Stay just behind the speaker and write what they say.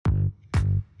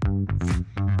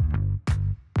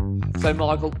So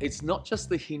Michael, it's not just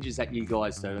the hinges that you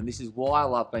guys do, and this is why I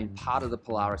love being part of the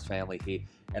Polaris family here.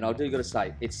 And I do got to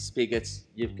say, it's spigots,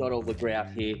 you've got all the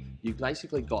grout here, you've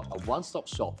basically got a one-stop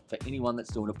shop for anyone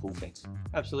that's doing a pool fence.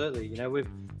 Absolutely. You know,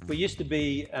 we used to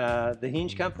be the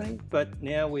hinge company, but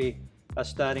now we are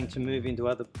starting to move into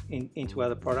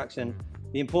other products. And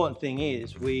the important thing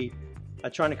is we are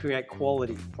trying to create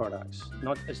quality products.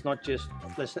 It's not just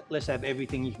let's have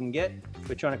everything you can get.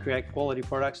 We're trying to create quality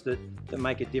products that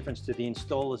make a difference to the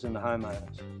installers and the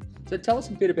homeowners. So tell us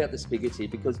a bit about the spigots here,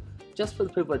 because just for the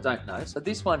people that don't know, so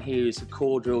this one here is a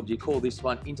core drilled. You core this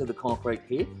one into the concrete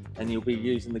here, and you'll be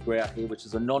using the grout here, which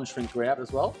is a non-shrink grout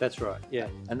as well. That's right. Yeah.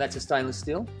 And that's a stainless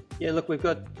steel. Yeah. Look, we've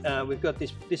got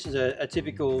this. This is a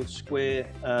typical square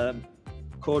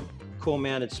core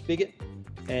mounted spigot.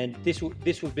 And this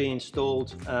would be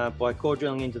installed by core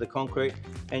drilling into the concrete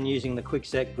and using the quick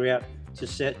set grout to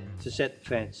set the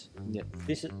fence. Yeah.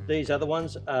 These other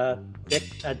ones are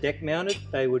deck mounted.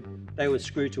 They would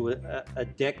screw to a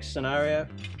deck scenario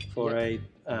for a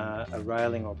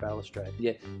railing or balustrade.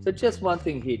 Yeah. So just one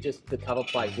thing here, just the cover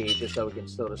plate here, just so we can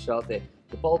sort of show it there.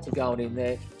 The bolts are going in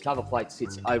there. Cover plate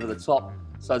sits over the top,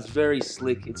 so it's very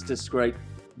slick. It's discreet.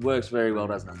 Works very well,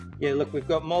 doesn't it? Yeah, look, we've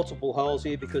got multiple holes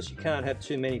here because you can't have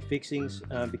too many fixings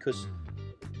because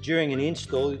during an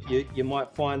install you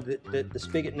might find that the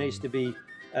spigot needs to be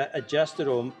adjusted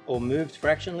or moved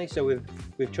fractionally. So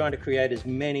we've tried to create as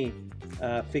many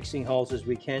fixing holes as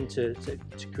we can to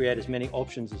create as many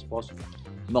options as possible.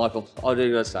 Michael, I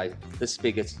do gotta say, the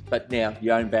spigots, but now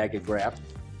your own bag of grout.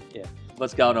 Yeah.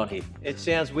 What's going on here? It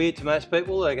sounds weird to most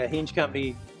people, like a hinge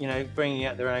company, you know, bringing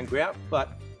out their own grout,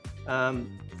 but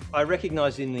I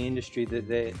recognise in the industry that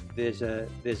there's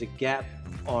a gap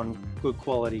on good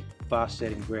quality, fast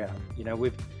setting grout. You know,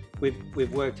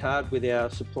 we've worked hard with our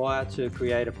supplier to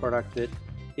create a product that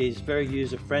is very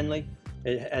user friendly.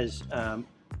 It has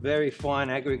very fine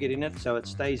aggregate in it, so it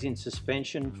stays in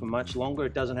suspension for much longer.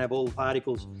 It doesn't have all the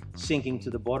particles sinking to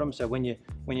the bottom. So when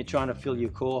you're trying to fill your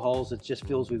core holes, it just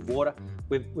fills with water.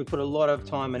 We've put a lot of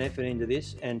time and effort into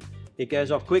this, and it goes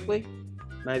off quickly.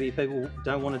 Maybe people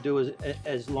don't want to do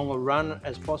as long a run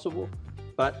as possible,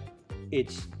 but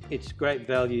it's great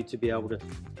value to be able to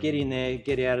get in there,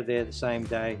 get out of there the same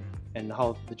day, and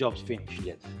the job's finished.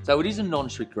 Yeah. So it is a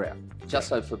non-shrink grout, just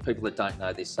so for people that don't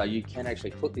know this, so you can actually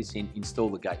put this in, install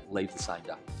the gate, leave the same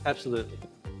day. Absolutely.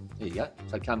 There you go.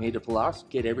 So come here to Polaris,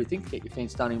 get everything, get your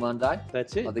fence done in one day.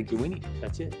 That's it. I think you're winning.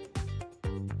 That's it.